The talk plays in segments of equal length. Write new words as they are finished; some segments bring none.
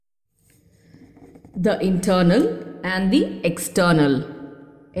The internal and the external.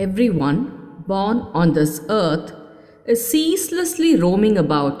 Everyone born on this earth is ceaselessly roaming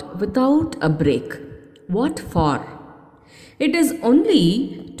about without a break. What for? It is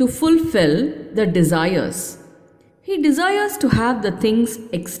only to fulfill the desires. He desires to have the things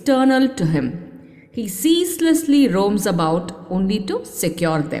external to him. He ceaselessly roams about only to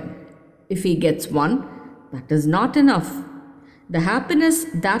secure them. If he gets one, that is not enough. The happiness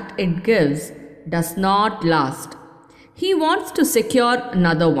that it gives does not last. He wants to secure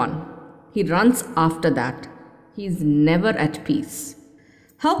another one. He runs after that. He is never at peace.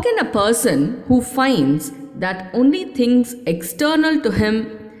 How can a person who finds that only things external to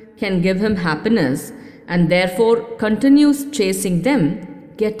him can give him happiness and therefore continues chasing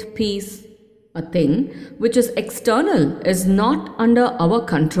them get peace? A thing which is external is not under our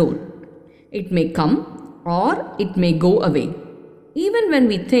control. It may come or it may go away. Even when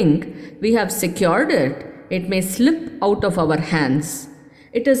we think we have secured it, it may slip out of our hands.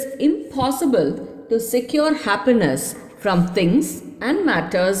 It is impossible to secure happiness from things and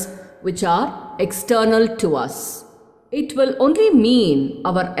matters which are external to us. It will only mean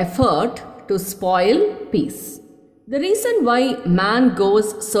our effort to spoil peace. The reason why man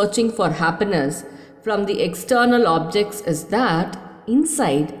goes searching for happiness from the external objects is that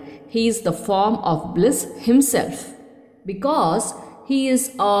inside he is the form of bliss himself. Because he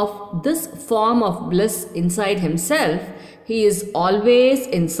is of this form of bliss inside himself, he is always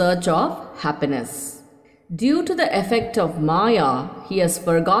in search of happiness. Due to the effect of Maya, he has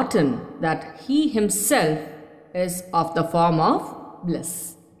forgotten that he himself is of the form of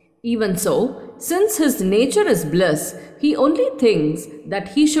bliss. Even so, since his nature is bliss, he only thinks that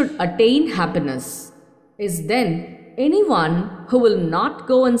he should attain happiness. Is then anyone who will not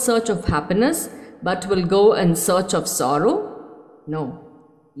go in search of happiness but will go in search of sorrow? No.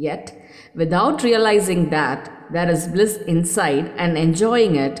 Yet, without realizing that there is bliss inside and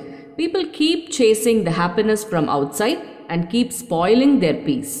enjoying it, people keep chasing the happiness from outside and keep spoiling their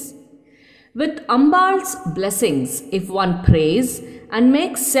peace. With Ambal's blessings, if one prays and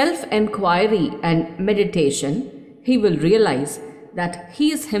makes self-enquiry and meditation, he will realize that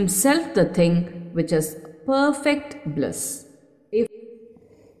he is himself the thing which is perfect bliss.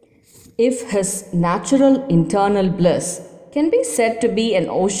 If his natural internal bliss can be said to be an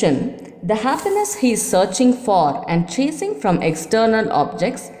ocean, the happiness he is searching for and chasing from external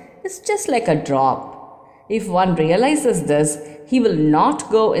objects is just like a drop. If one realizes this, he will not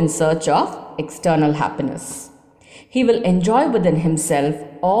go in search of external happiness. He will enjoy within himself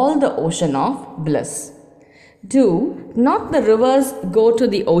all the ocean of bliss. Do not the rivers go to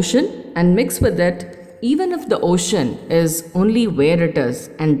the ocean and mix with it, even if the ocean is only where it is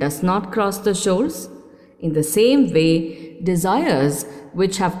and does not cross the shores? In the same way, desires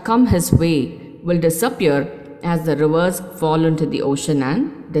which have come his way will disappear as the rivers fall into the ocean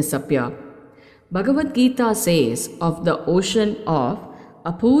and disappear. Bhagavad Gita says of the ocean of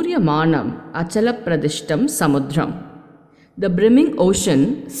Apuryamanam Achalapradishtam Samudram. The brimming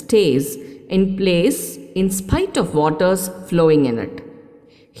ocean stays in place in spite of waters flowing in it.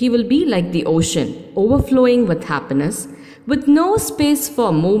 He will be like the ocean, overflowing with happiness, with no space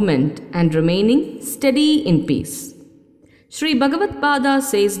for movement and remaining steady in peace. Sri Bhagavad Pada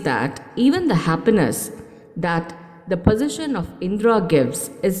says that even the happiness that the position of Indra gives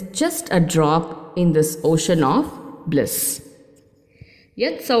is just a drop in this ocean of bliss.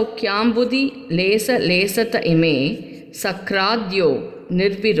 Yat saukyambudhi lesa lesata ime sakradyo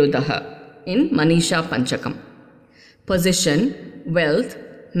nirvirudaha in Manisha Panchakam. Position, wealth,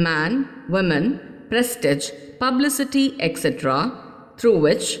 man, women, prestige, publicity, etc., through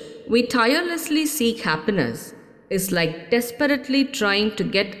which we tirelessly seek happiness, is like desperately trying to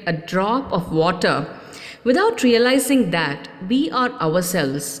get a drop of water without realizing that we are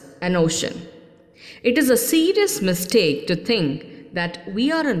ourselves an ocean. It is a serious mistake to think that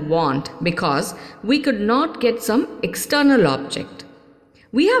we are in want because we could not get some external object.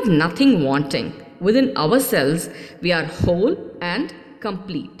 We have nothing wanting. Within ourselves, we are whole and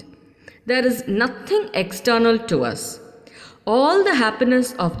complete. There is nothing external to us. All the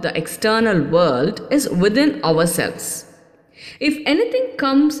happiness of the external world is within ourselves. If anything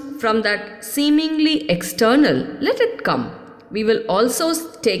comes from that seemingly external, let it come. We will also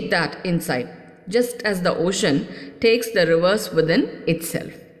take that inside, just as the ocean takes the rivers within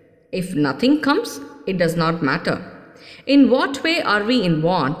itself. If nothing comes, it does not matter. In what way are we in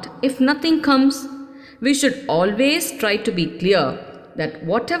want if nothing comes? We should always try to be clear that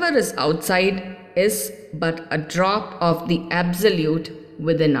whatever is outside is but a drop of the absolute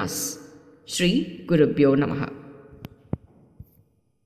within us. Shri Gurubhyo Namaha.